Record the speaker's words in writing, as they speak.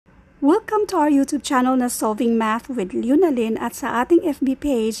Welcome to our YouTube channel na Solving Math with Lunalyn at sa ating FB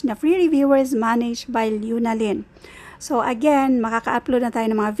page na Free Reviewers managed by Lunalyn. So again, makaka-upload na tayo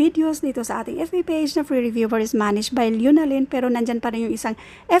ng mga videos dito sa ating FB page na Free Reviewers managed by Lunalyn, pero nandyan pa rin yung isang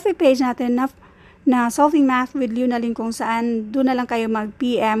FB page natin na Solving Math with Lunalyn, kung saan doon na lang kayo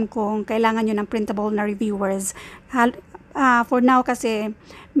mag-PM kung kailangan nyo ng printable na reviewers. For now kasi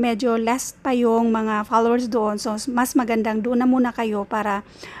medyo less pa yung mga followers doon, so mas magandang doon na muna kayo para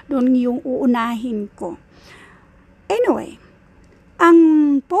doon yung uunahin ko. Anyway, ang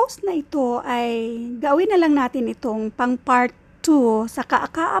post na ito ay gawin na lang natin itong pang part 2, saka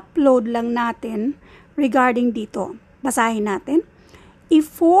ka-upload lang natin regarding dito. Basahin natin. If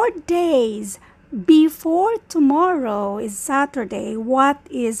 4 days before tomorrow is Saturday, what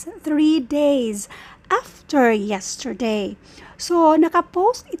is 3 days after yesterday? So,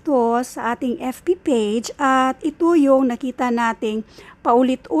 nakapost ito sa ating FB page at ito yung nakita nating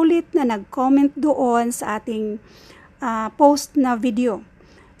paulit-ulit na nag-comment doon sa ating post na video.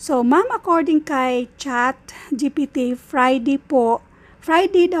 So, ma'am, according kay ChatGPT, Friday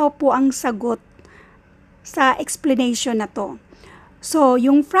daw po ang sagot sa explanation na to. So,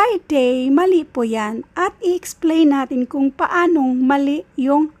 yung Friday, mali po yan at i-explain natin kung paanong mali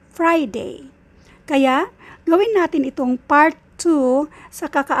yung Friday. Kaya, gawin natin itong part 2 sa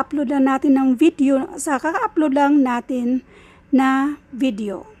kaka-upload lang natin ng video, na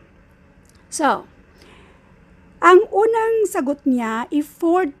video. So, ang unang sagot niya, if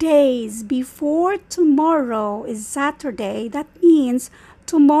 4 days before tomorrow is Saturday, that means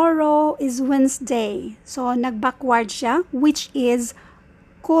tomorrow is Wednesday. So, nag-backward siya, which is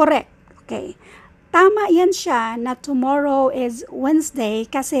correct. Okay. Tama yan siya na tomorrow is Wednesday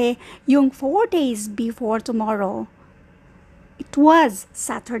kasi yung 4 days before tomorrow, it was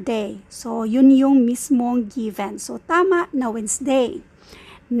Saturday. So, yun yung mismong given. So, tama na Wednesday.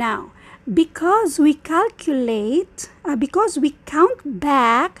 Now, because we count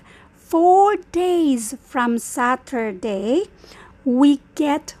back 4 days from Saturday, we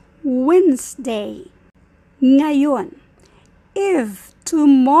get Wednesday. Ngayon, if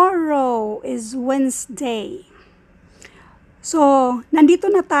tomorrow is Wednesday, so, nandito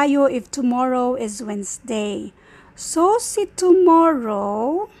na tayo if tomorrow is Wednesday. So, si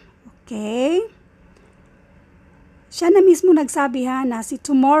tomorrow, okay, siya na mismo nagsabi na si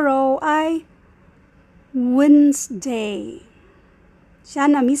tomorrow ay Wednesday. Siya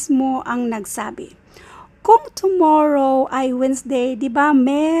na mismo ang nagsabi. Kung tomorrow ay Wednesday, di ba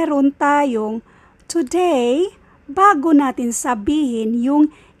meron tayong today bago natin sabihin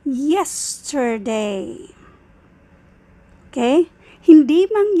yung yesterday. Okay? Hindi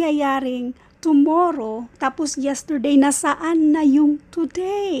mangyayaring tomorrow tapos yesterday, nasaan na yung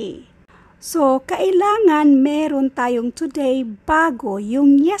today. So, kailangan meron tayong today bago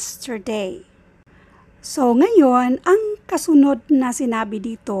yung yesterday. So, ngayon, ang kasunod na sinabi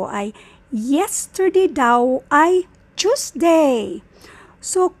dito ay yesterday daw ay Tuesday.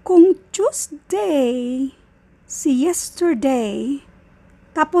 So, kung Tuesday si yesterday,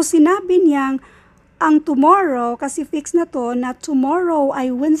 tapos sinabi niyang ang tomorrow, kasi fix na to na tomorrow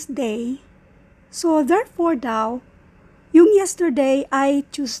ay Wednesday, so therefore daw, yung yesterday ay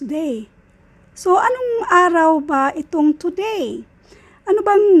Tuesday. So, anong araw ba itong today? Ano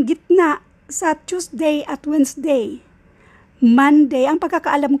bang gitna sa Tuesday at Wednesday? Monday. Ang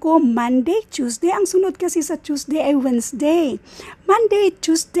pagkakaalam ko, Monday, Tuesday. Ang sunod kasi sa Tuesday ay Wednesday. Monday,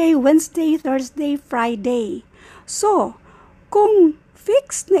 Tuesday, Wednesday, Thursday, Friday. So, kung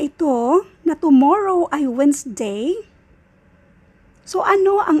fixed na ito na tomorrow ay Wednesday, so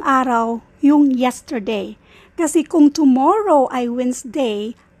ano ang araw? Yung yesterday. Kasi kung tomorrow ay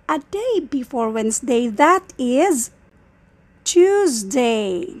Wednesday, a day before Wednesday, that is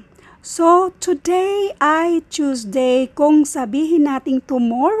Tuesday. So, today ay Tuesday. Kung sabihin natin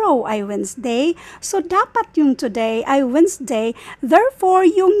tomorrow ay Wednesday, so dapat yung today ay Wednesday. Therefore,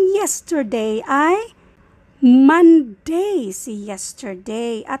 yung yesterday ay Monday si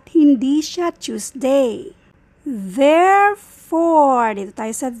yesterday at hindi siya Tuesday. Therefore, dito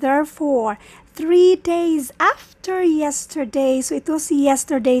tayo sa therefore, 3 days after yesterday. So, ito si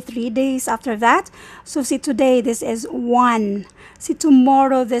yesterday, 3 days after that. So, si today, this is 1. Si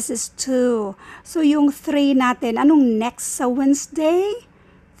tomorrow, this is 2. So, yung 3 natin, anong next sa Wednesday?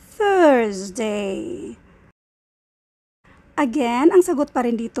 Thursday. Again, ang sagot pa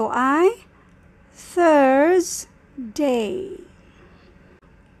rin dito ay Thursday.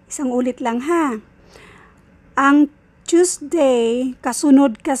 Isang ulit lang ha. Ang Tuesday,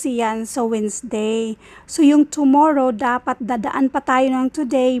 kasunod kasi yan sa Wednesday. So, yung tomorrow, dapat dadaan pa tayo ng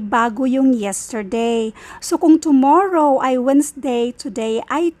today bago yung yesterday. So, kung tomorrow ay Wednesday, today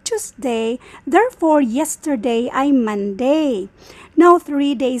ay Tuesday, therefore, yesterday ay Monday. Now,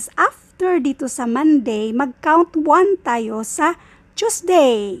 3 days after dito sa Monday, mag-count 1 tayo sa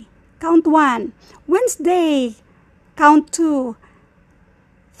Tuesday. Count 1. Wednesday, count 2.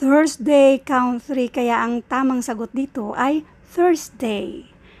 Thursday, count 3. Kaya ang tamang sagot dito ay Thursday.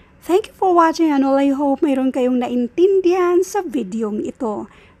 Thank you for watching and all. I hope mayroon kayong naintindihan sa videong ito.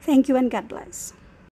 Thank you and God bless.